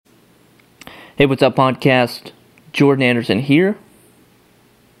Hey, what's up, podcast? Jordan Anderson here.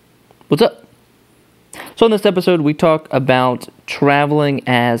 What's up? So in this episode, we talk about traveling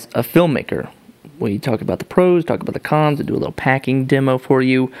as a filmmaker. We talk about the pros, talk about the cons, and do a little packing demo for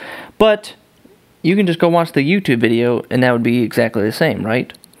you. But you can just go watch the YouTube video, and that would be exactly the same,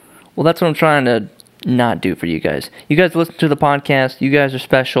 right? Well, that's what I'm trying to not do for you guys. You guys listen to the podcast. You guys are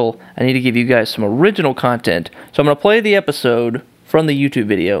special. I need to give you guys some original content. So I'm going to play the episode from the YouTube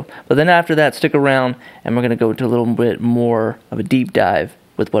video. But then after that, stick around, and we're going to go into a little bit more of a deep dive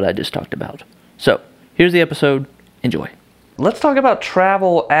with what I just talked about. So here's the episode. Enjoy. Let's talk about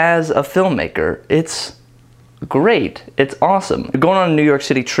travel as a filmmaker. It's great. It's awesome. We're going on a New York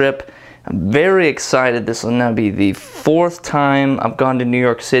City trip. I'm very excited. This will now be the 4th time I've gone to New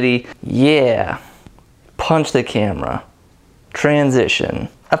York City. Yeah. Punch the camera. Transition.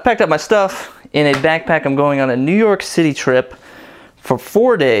 I've packed up my stuff in a backpack. I'm going on a New York City trip for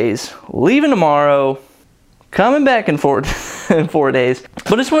 4 days, leaving tomorrow, coming back in 4 days.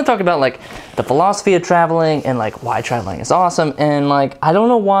 But I just want to talk about like the philosophy of traveling and like why traveling is awesome. And like, I don't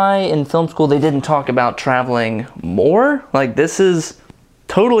know why in film school they didn't talk about traveling more. Like, this is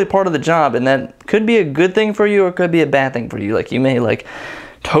totally part of the job, and that could be a good thing for you or it could be a bad thing for you. Like, you may like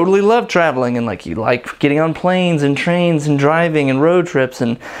totally love traveling and like you like getting on planes and trains and driving and road trips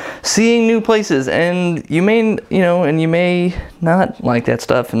and seeing new places, and you may, and you may not like that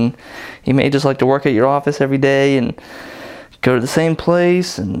stuff, and you may just like to work at your office every day and go to the same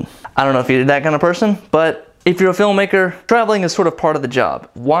place. And I don't know if you're that kind of person, but if you're a filmmaker, traveling is sort of part of the job.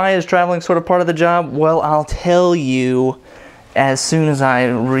 Why is traveling sort of part of the job? Well, I'll tell you as soon as I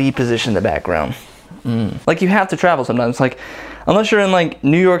reposition the background. Like, you have to travel sometimes. Like, unless you're in like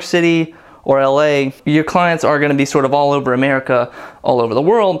New York City or LA, your clients are going to be sort of all over America, all over the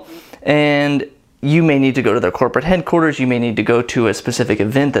world, and you may need to go to their corporate headquarters. You may need to go to a specific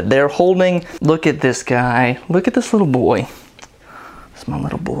event that they're holding. Look at this guy. Look at this little boy. It's my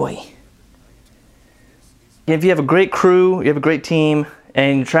little boy. If you have a great crew, you have a great team,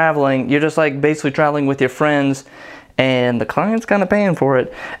 and you're traveling, you're just like basically traveling with your friends, and the client's kind of paying for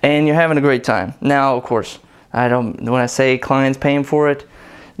it, and you're having a great time. Now, of course, when I say clients paying for it,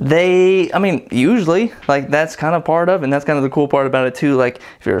 usually, like, that's kind of part of, and that's kind of the cool part about it too. Like,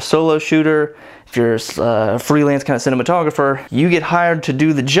 if you're a solo shooter, if you're a freelance kind of cinematographer, you get hired to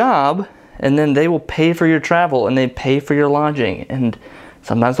do the job, and then they will pay for your travel, and they pay for your lodging, and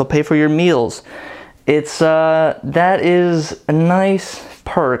sometimes they'll pay for your meals. That is a nice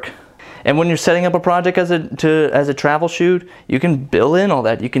perk. And when you're setting up a project as a travel shoot, you can build in all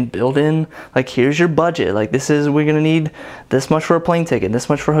that. You can build in, like, here's your budget. Like, we're gonna need this much for a plane ticket, this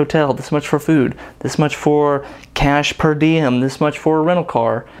much for a hotel, this much for food, this much for cash per diem, this much for a rental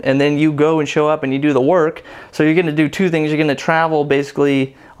car. And then you go and show up and you do the work. So you're gonna do two things. You're gonna travel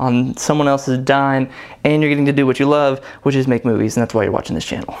basically on someone else's dime, and you're getting to do what you love, which is make movies. And that's why you're watching this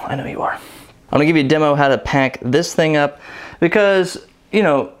channel. I know you are. I'm gonna give you a demo how to pack this thing up, because,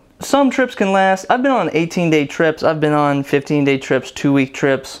 some trips can last. I've been on 18-day trips. I've been on 15-day trips, 2-week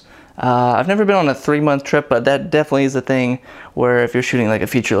trips. I've never been on a 3-month trip, but that definitely is a thing where if you're shooting like a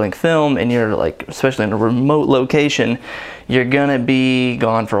feature-length film and you're like, especially in a remote location, you're gonna be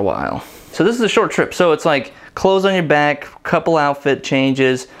gone for a while. So this is a short trip. So it's like clothes on your back, couple outfit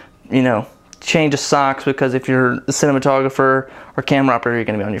changes, change of socks, because if you're a cinematographer or camera operator, you're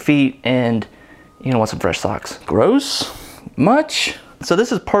gonna be on your feet, and you're gonna want some fresh socks. Gross? Much? So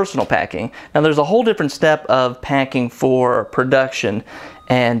this is personal packing. Now there's a whole different step of packing for production,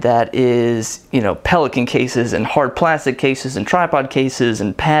 and that is, Pelican cases and hard plastic cases and tripod cases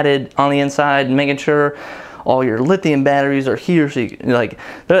and padded on the inside, and making sure all your lithium batteries are here. So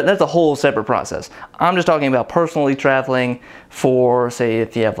that's a whole separate process. I'm just talking about personally traveling for, say,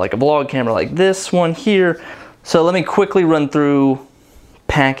 if you have like a vlog camera like this one here. So let me quickly run through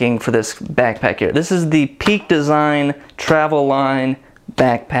packing for this backpack here. This is the Peak Design Travel Line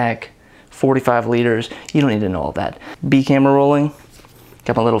backpack, 45 liters. You don't need to know all that. B camera rolling.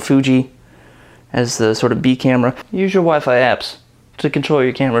 Got my little Fuji as the sort of B camera. Use your Wi-Fi apps to control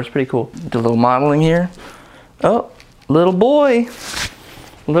your camera. It's pretty cool. Do a little modeling here. Oh, little boy.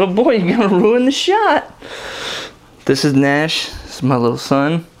 Little boy, you're gonna ruin the shot. This is Nash. This is my little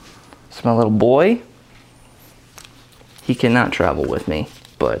son. This is my little boy. He cannot travel with me,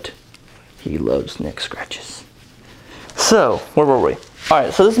 but he loves neck scratches. So, where were we?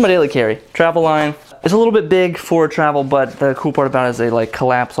 Alright, so this is my daily carry. Travel line. It's a little bit big for travel, but the cool part about it is they like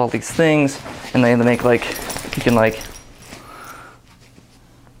collapse all these things, and they make like, you can like,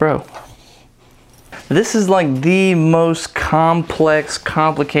 bro. This is like the most complex,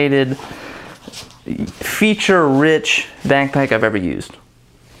 complicated, feature-rich backpack I've ever used.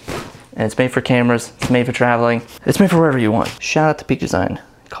 and it's made for cameras, it's made for traveling, it's made for wherever you want. Shout out to Peak Design,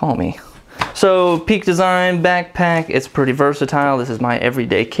 call me. So Peak Design backpack, it's pretty versatile. This is my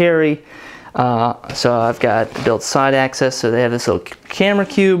everyday carry. So I've got built side access, so they have this little camera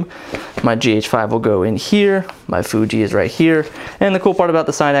cube. My GH5 will go in here, my Fuji is right here, and the cool part about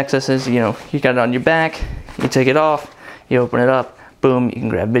the side access is, you know, you got it on your back, you take it off, you open it up, boom, you can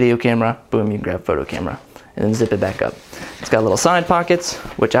grab video camera, boom, you can grab photo camera, and then zip it back up. It's got little side pockets,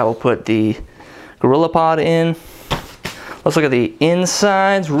 which I will put the Gorilla Pod in. Let's look at the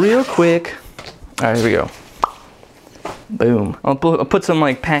insides real quick. All right, here we go. Boom. I'll put some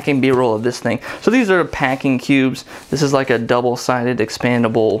like packing B-roll of this thing. So these are packing cubes. This is like a double-sided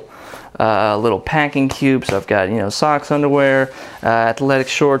expandable little packing cube. So I've got, you know, socks, underwear, athletic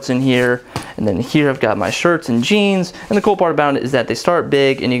shorts in here. And then here I've got my shirts and jeans. And the cool part about it is that they start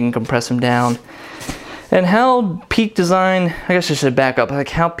big and you can compress them down. And how Peak Design, I guess I should back up, like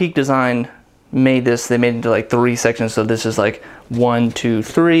how Peak Design made this, they made it into like 3 sections. So this is like 1, 2,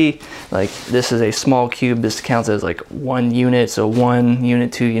 3. Like this is a small cube. This counts as like 1 unit. So 1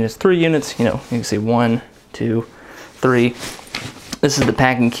 unit, 2 units, 3 units. You know, you can see 1, 2, 3. This is the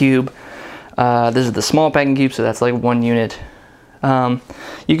packing cube. This is the small packing cube. So that's like 1 unit.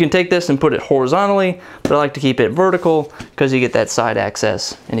 You can take this and put it horizontally, but I like to keep it vertical because you get that side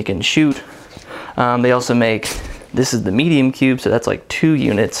access and you can shoot. They also make, this is the medium cube. So that's like 2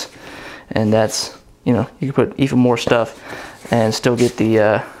 units. And that's, you know, you can put even more stuff and still get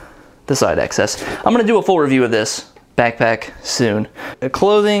the side access. I'm gonna do a full review of this backpack soon. The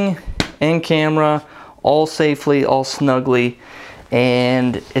clothing and camera, all safely, all snugly,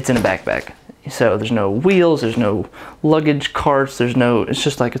 and it's in a backpack. So there's no wheels, there's no luggage carts, there's no, it's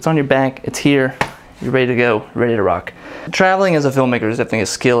just like, it's on your back, it's here, you're ready to go, ready to rock. Traveling as a filmmaker is definitely a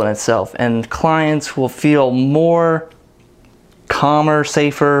skill in itself, and clients will feel more calmer,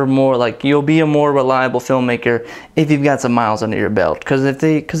 safer, more like you'll be a more reliable filmmaker if you've got some miles under your belt. Because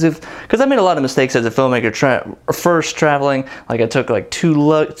I made a lot of mistakes as a filmmaker first traveling. Like I took like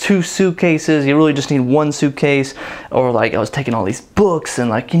two suitcases. You really just need 1 suitcase, or like I was taking all these books and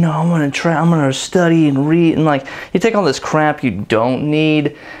like, you know, I'm gonna study and read, and like you take all this crap you don't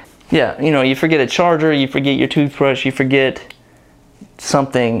need. Yeah, you know, you forget a charger, you forget your toothbrush, you forget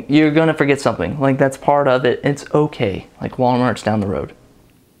something, you're gonna forget something. Like that's part of it. It's okay. Like Walmart's down the road.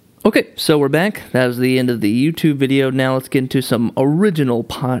 Okay, so we're back. That was the end of the YouTube video. Now let's get into some original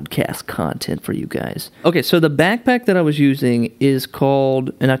podcast content for you guys. Okay, so the backpack that I was using is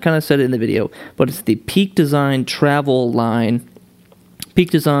called, and I kind of said it in the video, but it's the Peak Design travel line.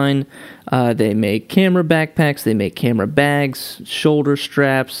 Peak Design, they make camera backpacks, they make camera bags, shoulder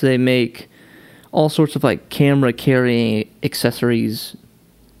straps, they make all sorts of like camera carrying accessories.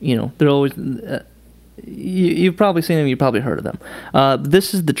 You know, they're always, you've probably seen them, you've probably heard of them.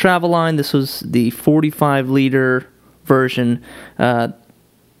 This is the travel line. This was the 45 liter version.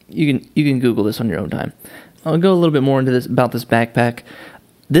 You can Google this on your own time. I'll go a little bit more into this about this backpack.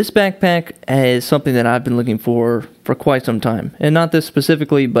 This backpack is something that I've been looking for quite some time. And not this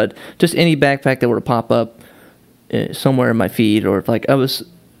specifically, but just any backpack that were to pop up somewhere in my feed, or like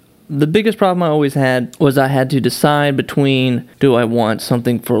the biggest problem I always had was I had to decide between, do I want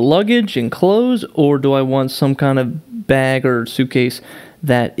something for luggage and clothes, or do I want some kind of bag or suitcase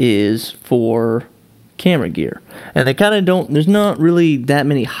that is for camera gear? And they kind of don't, there's not really that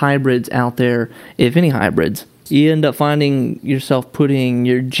many hybrids out there, if any hybrids. You end up finding yourself putting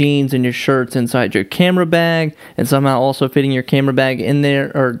your jeans and your shirts inside your camera bag, and somehow also fitting your camera bag in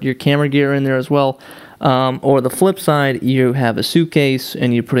there, or your camera gear in there as well. Or the flip side, you have a suitcase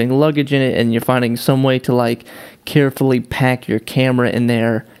and you're putting luggage in it, and you're finding some way to like carefully pack your camera in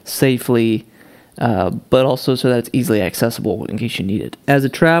there safely, but also so that it's easily accessible in case you need it. As a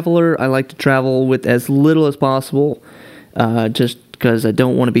traveler, I like to travel with as little as possible, just because I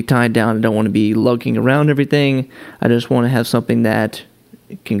don't want to be tied down. I don't want to be lugging around everything. I just want to have something that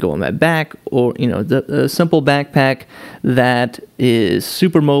can go on my back, or, you know, a simple backpack that is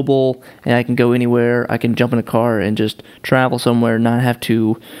super mobile, and I can go anywhere. I can jump in a car and just travel somewhere, not have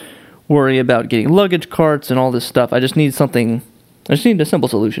to worry about getting luggage carts and all this stuff. I just need something, I just need a simple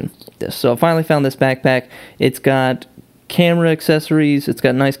solution. So I finally found this backpack. It's got camera accessories, it's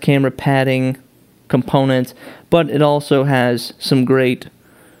got nice camera padding components, but it also has some great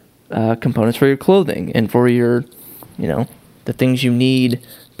components for your clothing and for your, you know, the things you need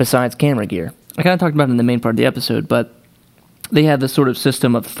besides camera gear. I kind of talked about it in the main part of the episode, but they have this sort of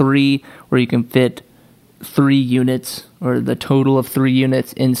system of 3 where you can fit 3 units, or the total of 3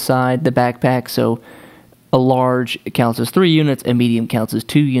 units inside the backpack. So a large counts as 3 units, a medium counts as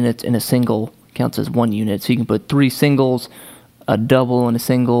 2 units, and a single counts as 1 unit. So you can put 3 singles a double and a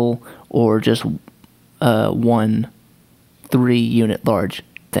single, or just one 3-unit large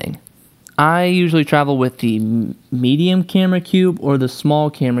thing. I usually travel with the medium camera cube or the small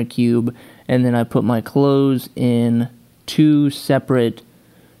camera cube, and then I put my clothes in 2 separate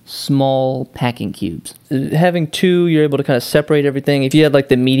small packing cubes. Having 2, you're able to kind of separate everything. If you had like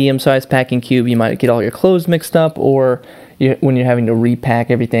the medium-sized packing cube, you might get all your clothes mixed up, or when you're having to repack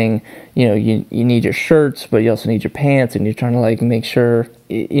everything, you need your shirts, but you also need your pants, and you're trying to like make sure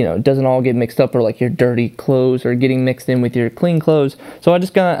it doesn't all get mixed up, or like your dirty clothes are getting mixed in with your clean clothes. So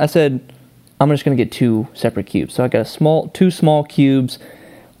I said I'm just gonna get 2 separate cubes. So I got 2 small cubes.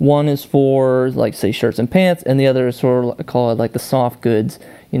 One is for like say shirts and pants, and the other is sort of, I call it like the soft goods,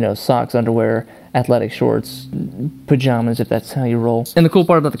 socks, underwear, athletic shorts, pajamas, if that's how you roll. And the cool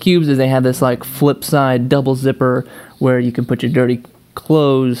part about the cubes is they have this like flip side double zipper where you can put your dirty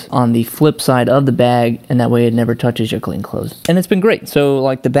clothes on the flip side of the bag, and that way it never touches your clean clothes. And it's been great. So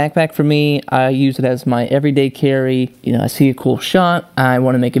like the backpack for me, I use it as my everyday carry. I see a cool shot, I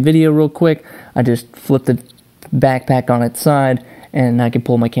want to make a video real quick, I just flip the backpack on its side, and I can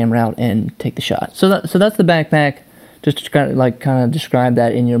pull my camera out and take the shot. So that's the backpack. Just to kind of describe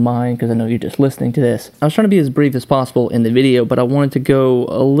that in your mind, because I know you're just listening to this. I was trying to be as brief as possible in the video, but I wanted to go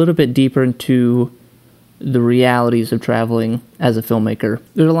a little bit deeper into the realities of traveling as a filmmaker.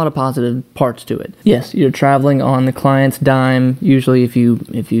 There's a lot of positive parts to it. Yes, you're traveling on the client's dime, usually if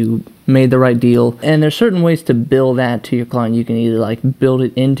you made the right deal. And there's certain ways to bill that to your client. You can either like build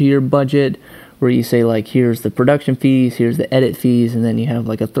it into your budget, where you say like, here's the production fees, here's the edit fees, and then you have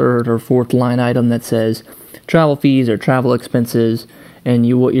like a 3rd or 4th line item that says travel fees or travel expenses,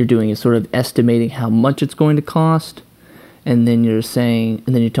 and what you're doing is sort of estimating how much it's going to cost, and then you're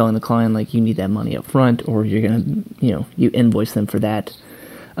telling the client like you need that money up front, or you're gonna you invoice them for that.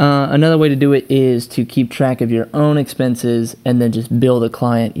 Another way to do it is to keep track of your own expenses and then just bill the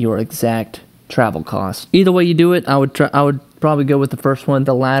client your exact travel costs. Either way you do it, I would probably go with the first one.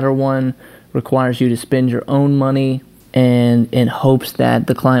 The latter one requires you to spend your own money and in hopes that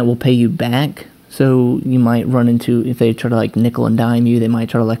the client will pay you back. So you might run into, if they try to like nickel and dime you, they might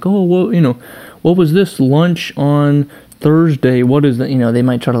try to like, oh, well, what was this lunch on Thursday? What is that? They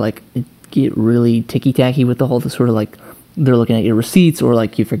might try to like get really ticky-tacky with the whole sort of like, they're looking at your receipts, or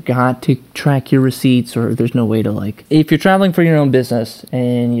like you forgot to track your receipts, or there's no way to like, if you're traveling for your own business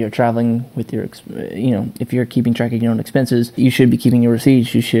and you're traveling with your, if you're keeping track of your own expenses, you should be keeping your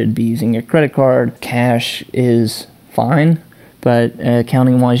receipts, you should be using your credit card. Cash is fine, but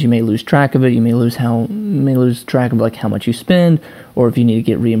accounting wise, you may lose track of it. You may lose track of like how much you spend, or if you need to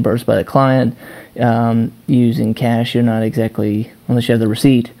get reimbursed by the client. Using cash, you're not exactly, unless you have the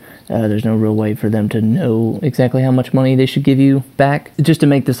receipt, there's no real way for them to know exactly how much money they should give you back. Just to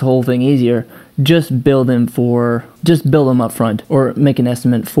make this whole thing easier, just bill them up front, or make an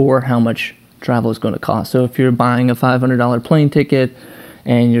estimate for how much travel is going to cost. So if you're buying a $500 plane ticket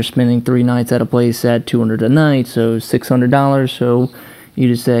and you're spending 3 nights at a place at $200 a night, so $600. So you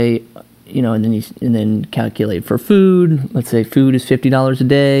just say, and then calculate for food. Let's say food is $50 a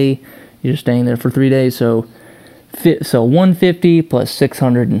day. You're staying there for 3 days, so $150 plus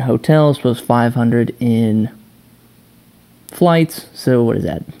 $600 in hotels plus $500 in flights. So what is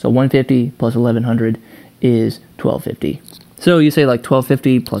that? So $150 plus $1,100 is $1,250. So you say like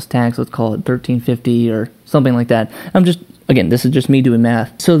 $1,250 plus tax. Let's call it $1,350 or something like that. Again, this is just me doing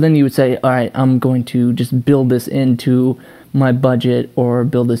math. So then you would say, all right, I'm going to just build this into my budget, or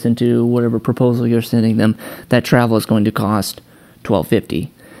build this into whatever proposal you're sending them. That travel is going to cost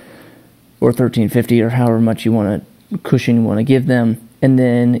 $1,250 or $1,350, or however much cushion you want to give them. And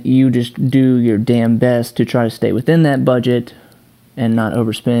then you just do your damn best to try to stay within that budget and not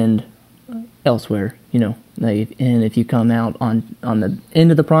overspend elsewhere. And if you come out on the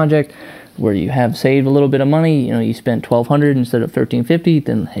end of the project where you have saved a little bit of money, you spent $1,200 instead of $1,350,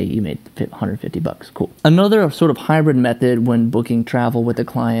 then hey, you made $150. Cool. Another sort of hybrid method when booking travel with a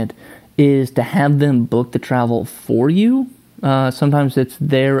client is to have them book the travel for you. Sometimes it's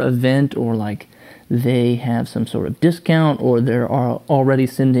their event, or like they have some sort of discount, or they're already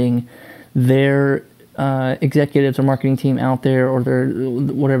sending their executives or marketing team out there, or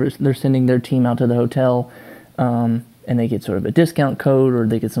they're sending their team out to the hotel, and they get sort of a discount code, or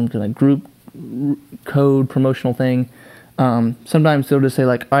they get some kind of group code promotional thing. Sometimes they'll just say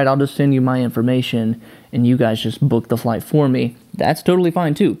like, all right, I'll just send you my information and you guys just book the flight for me. That's totally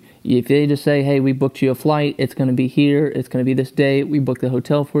fine too. If they just say, hey, we booked you a flight, it's going to be here, it's going to be this day, we booked the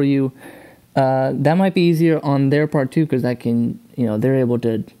hotel for you, that might be easier on their part too, because that can, they're able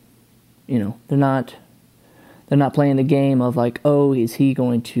to, they're not They're not playing the game of like, oh, is he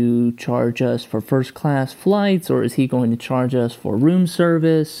going to charge us for first class flights, or is he going to charge us for room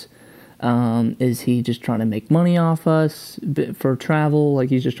service? Is he just trying to make money off us for travel? Like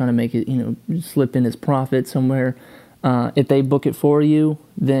he's just trying to make it, slip in his profit somewhere. If they book it for you,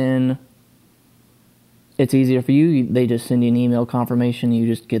 then it's easier for you. They just send you an email confirmation. You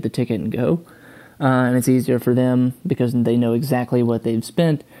just get the ticket and go. And it's easier for them because they know exactly what they've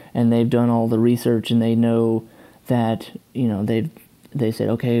spent, and they've done all the research, and they know that, they said,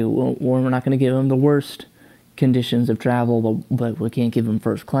 okay, well, we're not going to give them the worst conditions of travel, but we can't give them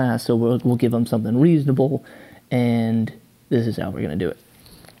first class, so we'll give them something reasonable, and this is how we're going to do it.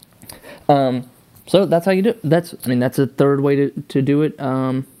 So that's how you do it. That's a third way to do it.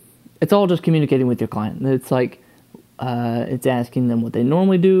 It's all just communicating with your client. It's like, it's asking them what they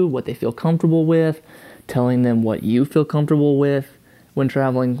normally do, what they feel comfortable with, telling them what you feel comfortable with when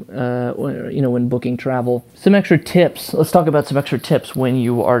traveling, when booking travel. Some extra tips. Let's talk about some extra tips when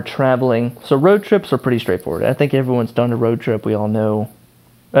you are traveling. So road trips are pretty straightforward. I think everyone's done a road trip. We all know.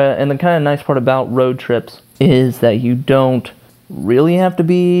 And the kind of nice part about road trips is that you don't really have to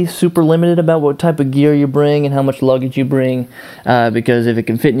be super limited about what type of gear you bring and how much luggage you bring, because if it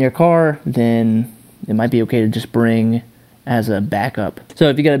can fit in your car, then it might be okay to just bring as a backup. So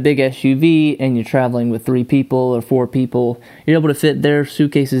if you got a big SUV and you're traveling with 3 people or 4 people, you're able to fit their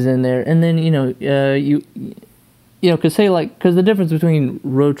suitcases in there, and then because the difference between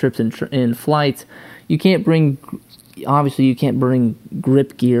road trips and flights, you can't bring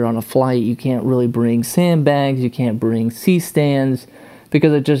grip gear on a flight. You can't really bring sandbags. You can't bring C-stands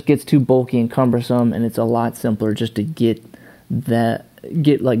because it just gets too bulky and cumbersome, and it's a lot simpler just to get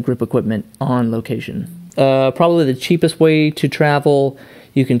grip equipment on location. Probably the cheapest way to travel.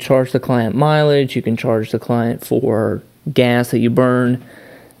 You can charge the client mileage. You can charge the client for gas that you burn.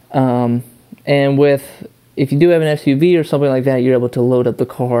 And if you do have an SUV or something like that, you're able to load up the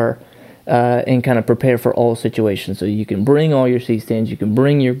car and kind of prepare for all situations. So you can bring all your C-stands, you can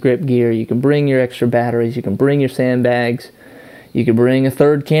bring your grip gear, you can bring your extra batteries, you can bring your sandbags, you can bring a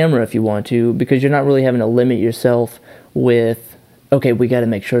third camera if you want to, because you're not really having to limit yourself with, okay, we got to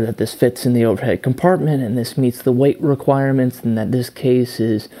make sure that this fits in the overhead compartment and this meets the weight requirements, and that this case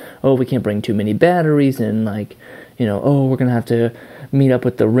is, we can't bring too many batteries, and we're going to have to meet up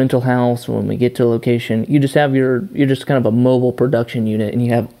with the rental house when we get to location. You're just kind of a mobile production unit, and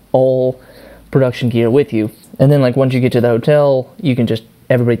you have all production gear with you. And then once you get to the hotel,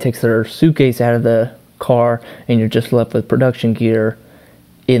 everybody takes their suitcase out of the car, and you're just left with production gear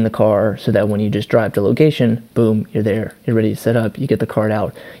in the car, so that when you just drive to location, boom, you're there, you're ready to set up, you get the card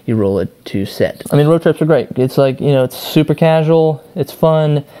out, you roll it to set. Road trips are great. It's it's super casual, it's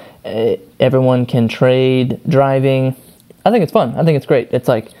fun, everyone can trade driving. I think it's fun. I think it's great. It's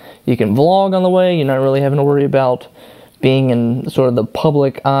you can vlog on the way, you're not really having to worry about being in sort of the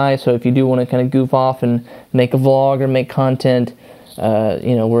public eye, so if you do want to kind of goof off and make a vlog or make content,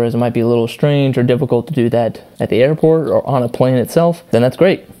 whereas it might be a little strange or difficult to do that at the airport or on a plane itself, then that's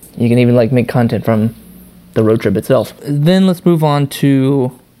great. You can even make content from the road trip itself. Then let's move on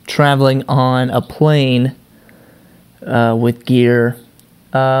to traveling on a plane with gear.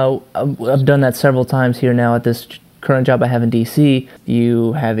 I've done that several times here now at this current job I have in DC.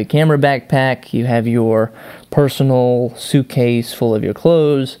 You have a camera backpack, you have your personal suitcase full of your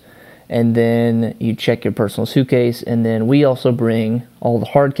clothes, and then you check your personal suitcase, and then we also bring all the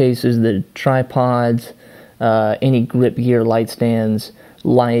hard cases, the tripods, any grip gear, light stands,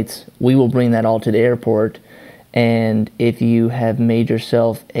 lights. We will bring that all to the airport, and if you have made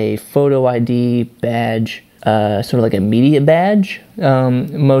yourself a photo ID badge, sort of like a media badge,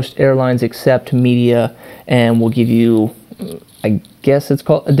 most airlines accept media and will give you, I guess it's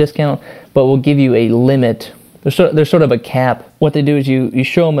called a discount, but will give you a limit. There's sort of a cap. What they do is you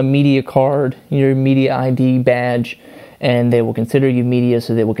show them a media card, your media ID badge, and they will consider you media,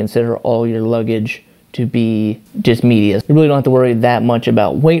 so they will consider all your luggage to be just media. You really don't have to worry that much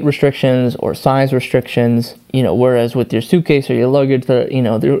about weight restrictions or size restrictions, whereas with your suitcase or your luggage,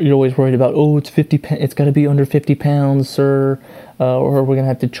 you're always worried about, it's got to be under 50 pounds, sir, or we're going to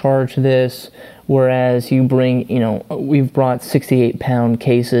have to charge this. Whereas you bring, we've brought 68-pound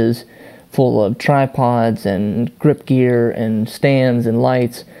cases full of tripods and grip gear and stands and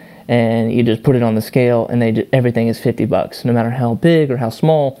lights, and you just put it on the scale, and everything is $50. No matter how big or how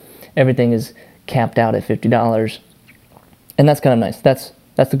small, everything is capped out at $50, and that's kind of nice. That's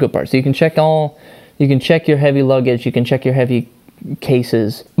the good part. So you can check your heavy luggage, you can check your heavy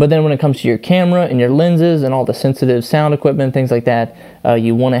cases, but then when it comes to your camera and your lenses and all the sensitive sound equipment, things like that,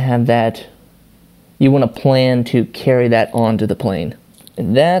 you want to have that. You want to plan to carry that onto the plane,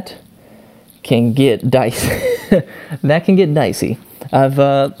 and that can get dicey. That can get dicey.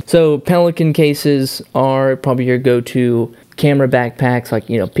 So Pelican cases are probably your go-to camera backpacks. Like,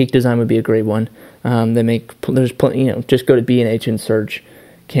 Peak Design would be a great one. There's plenty, just go to B&H and search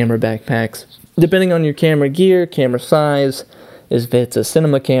camera backpacks. Depending on your camera gear, camera size, if it's a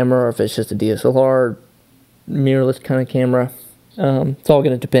cinema camera or if it's just a DSLR, mirrorless kind of camera, it's all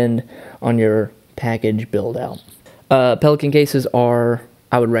going to depend on your package build out. Pelican cases are,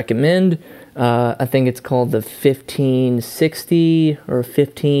 I would recommend, I think it's called the 1560 or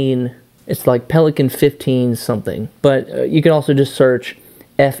 15, it's like Pelican 15 something, but you can also just search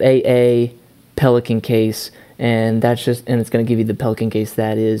FAA Pelican case, and it's going to give you the Pelican case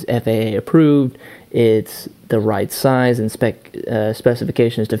that is FAA approved. It's the right size and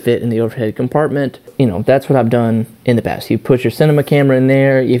specifications to fit in the overhead compartment. That's what I've done in the past. You put your cinema camera in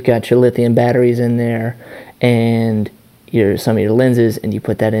there, you've got your lithium batteries in there, and some of your lenses, and you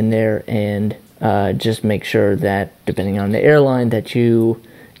put that in there, and just make sure that, depending on the airline, that you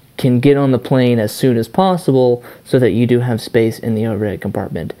can get on the plane as soon as possible so that you do have space in the overhead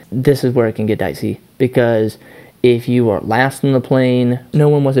compartment. This is where it can get dicey, because if you are last on the plane, no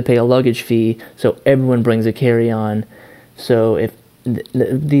one wants to pay a luggage fee, so everyone brings a carry-on. So if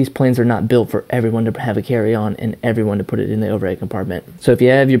these planes are not built for everyone to have a carry-on and everyone to put it in the overhead compartment. So if you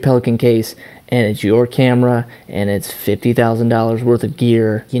have your Pelican case and it's your camera and it's $50,000 worth of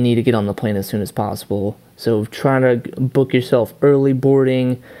gear, you need to get on the plane as soon as possible. So try to book yourself early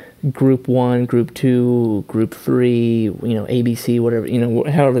boarding, Group 1, Group 2, Group 3, ABC, whatever,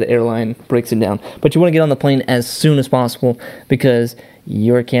 however the airline breaks it down. But you want to get on the plane as soon as possible because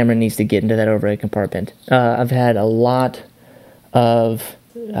your camera needs to get into that overhead compartment. I've had a lot of,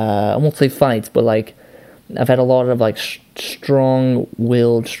 I won't say fights, but I've had a lot of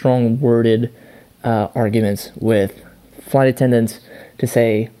strong-willed, strong-worded arguments with flight attendants to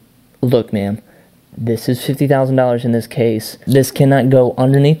say, look, ma'am, this is $50,000 in this case. This cannot go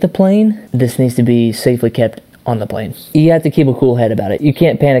underneath the plane. This needs to be safely kept on the plane. You have to keep a cool head about it. You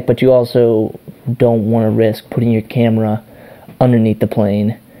can't panic, but you also don't want to risk putting your camera underneath the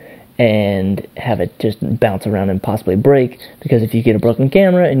plane and have it just bounce around and possibly break, because if you get a broken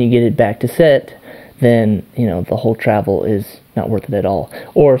camera and you get it back to set, then the whole travel is not worth it at all.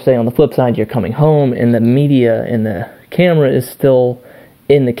 Or say on the flip side, you're coming home and the media and the camera is still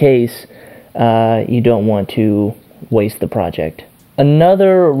in the case. You don't want to waste the project.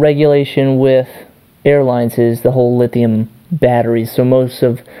 Another regulation with airlines is the whole lithium batteries. So most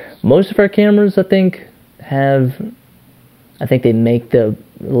of our cameras, I think they make the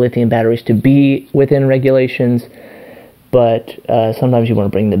lithium batteries to be within regulations, but sometimes you want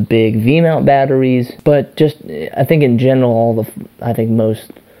to bring the big V-mount batteries. But just, I think in general, I think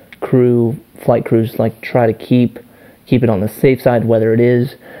most flight crews try to keep it on the safe side, whether it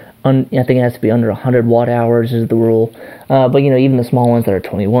is, I think it has to be under 100 watt hours is the rule. But even the small ones that are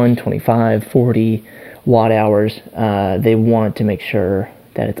 21, 25, 40 watt hours, they want to make sure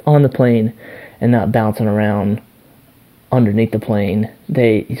that it's on the plane and not bouncing around underneath the plane.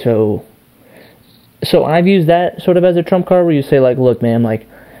 So I've used that sort of as a trump card, where you say look, ma'am,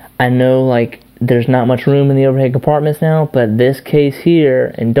 I know there's not much room in the overhead compartments now, but this case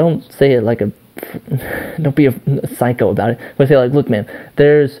here, and don't say it don't be a psycho about it, but say look, ma'am,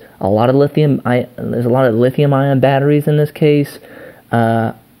 there's a lot of lithium ion batteries in this case.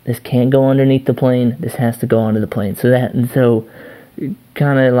 This can't go underneath the plane. This has to go onto the plane. So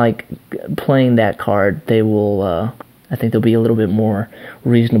kind of playing that card, they will. I think they'll be a little bit more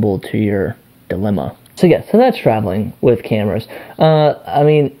reasonable to your dilemma. So that's traveling with cameras.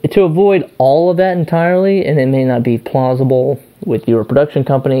 To avoid all of that entirely, and it may not be plausible with your production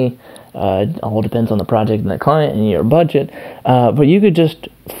company. All depends on the project and the client and your budget. But you could just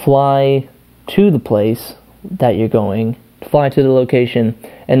fly to the place that you're going, fly to the location,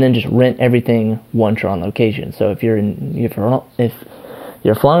 and then just rent everything once you're on location. So if you're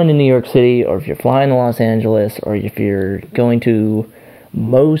flying to New York City, or if you're flying to Los Angeles, or if you're going to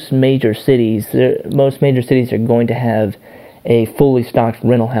most major cities are going to have a fully stocked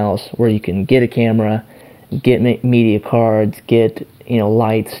rental house where you can get a camera, get media cards, get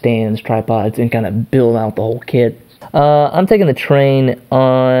lights, stands, tripods, and kind of build out the whole kit. I'm taking the train in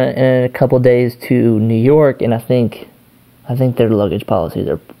a couple of days to New York, and I think their luggage policies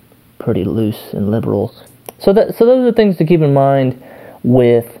are pretty loose and liberal. So those are things to keep in mind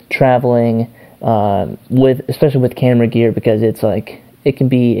with traveling, especially with camera gear, because it's it can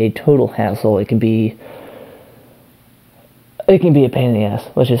be a total hassle. It can be a pain in the ass.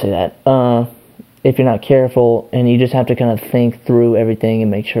 Let's just say that. If you're not careful, and you just have to kind of think through everything and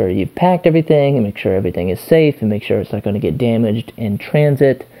make sure you've packed everything and make sure everything is safe and make sure it's not going to get damaged in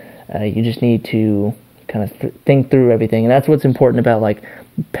transit. You just need to kind of think through everything, and that's what's important about, like,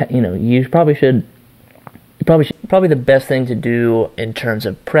 probably the best thing to do in terms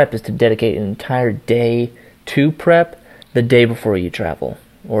of prep is to dedicate an entire day to prep the day before you travel,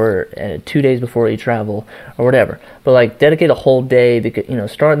 or 2 days before you travel, or whatever. But like, dedicate a whole day,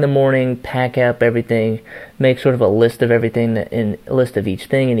 because, start in the morning, pack up everything, make sort of a list of everything, a list of each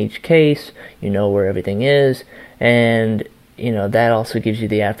thing in each case, where everything is, and that also gives you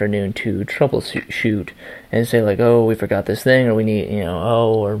the afternoon to troubleshoot and say, like, oh, we forgot this thing, or we need,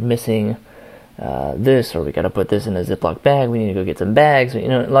 we're missing this, or we got to put this in a Ziploc bag, we need to go get some bags,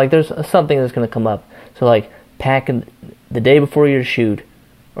 like, there's something that's going to come up. So like, pack the day before your shoot,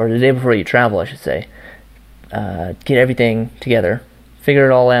 or the day before you travel, I should say, get everything together, figure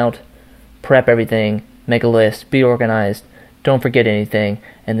it all out, prep everything, make a list, be organized, don't forget anything,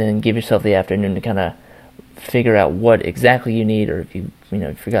 and then give yourself the afternoon to kind of figure out what exactly you need, or if you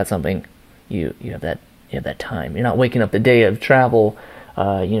forgot something, you have that time. You're not waking up the day of travel,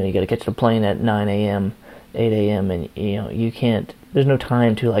 you got to catch the plane at 9 a.m., 8 a.m., and you can't. There's no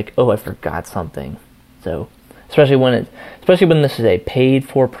time to, like, oh, I forgot something. So especially when this is a paid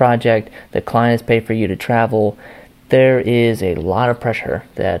for project, the client has paid for you to travel, there is a lot of pressure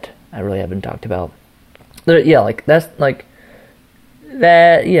that I really haven't talked about. I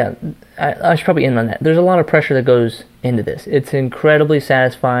should probably end on that. There's a lot of pressure that goes into this. It's incredibly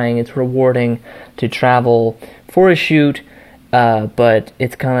satisfying. It's rewarding to travel for a shoot, but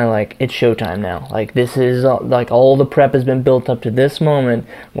it's kind of like, it's showtime now. Like, this is like, all the prep has been built up to this moment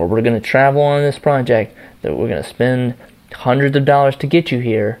where we're going to travel on this project, that we're going to spend hundreds of dollars to get you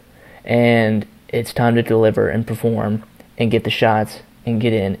here, and it's time to deliver and perform and get the shots and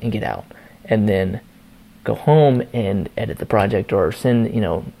get in and get out, and then go home and edit the project, or send,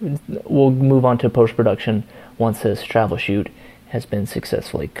 we'll move on to post-production once this travel shoot has been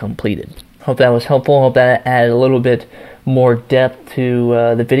successfully completed. Hope that was helpful. Hope that added a little bit more depth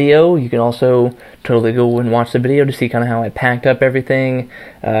to the video. You can also totally go and watch the video to see kind of how I packed up everything,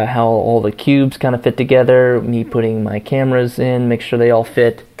 how all the cubes kind of fit together, me putting my cameras in, make sure they all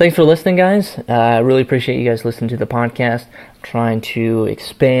fit. Thanks for listening, guys. I really appreciate you guys listening to the podcast. I'm trying to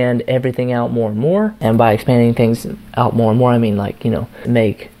expand everything out more and more, and by expanding things out more and more, I mean, like,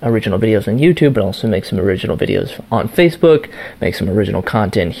 make original videos on YouTube, but also make some original videos on Facebook, make some original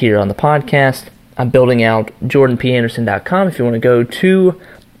content here on the podcast. I'm building out jordanpanderson.com. If you want to go to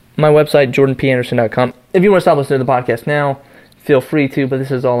my website, jordanpanderson.com. If you want to stop listening to the podcast now, feel free to, but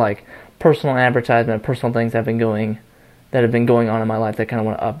this is all like personal advertisement, personal things that have been going on in my life that I kind of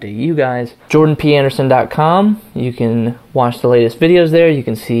want to update you guys. jordanpanderson.com. You can watch the latest videos there. You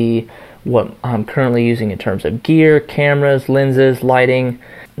can see what I'm currently using in terms of gear, cameras, lenses, lighting.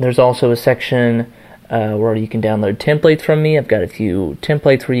 There's also a section where you can download templates from me. I've got a few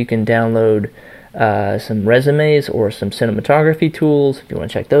templates where you can download some resumes or some cinematography tools if you want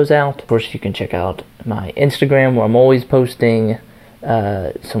to check those out. Of course, you can check out my Instagram, where I'm always posting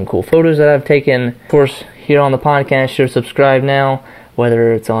some cool photos that I've taken. Of course, here on the podcast, sure, subscribe now,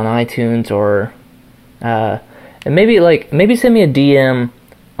 whether it's on iTunes or and maybe send me a DM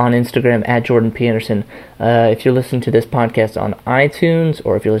on Instagram at Jordan P. Anderson. If you're listening to this podcast on iTunes,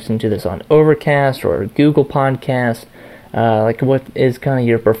 or if you're listening to this on Overcast or Google Podcast, like, what is kind of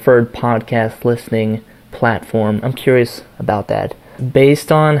your preferred podcast listening platform? I'm curious about that.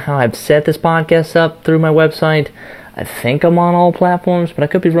 Based on how I've set this podcast up through my website, I think I'm on all platforms, but I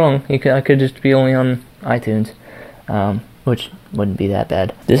could be wrong. I could just be only on iTunes, which wouldn't be that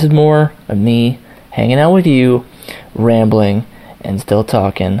bad. This is more of me hanging out with you, rambling, and still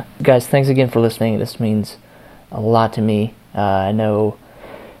talking. Guys, thanks again for listening. This means a lot to me. I know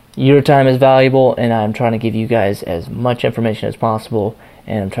your time is valuable, and I'm trying to give you guys as much information as possible,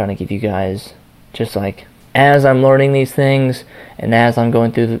 and I'm trying to give you guys, just like, as I'm learning these things, and as I'm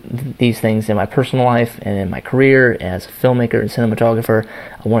going through these things in my personal life and in my career as a filmmaker and cinematographer,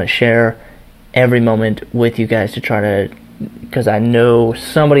 I want to share every moment with you guys to try to, because I know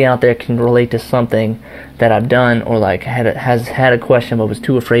somebody out there can relate to something that I've done, or like has had a question but was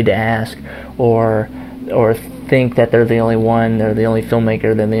too afraid to ask, or think that they're the only one, they're the only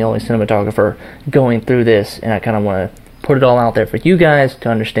filmmaker, they're the only cinematographer going through this. And I kind of want to put it all out there for you guys to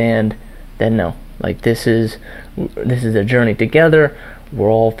understand that no, like, this is a journey together. We're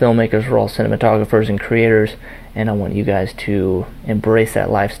all filmmakers, we're all cinematographers and creators, and I want you guys to embrace that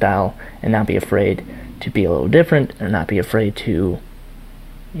lifestyle and not be afraid to be a little different, and not be afraid to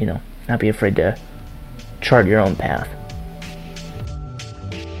chart your own path.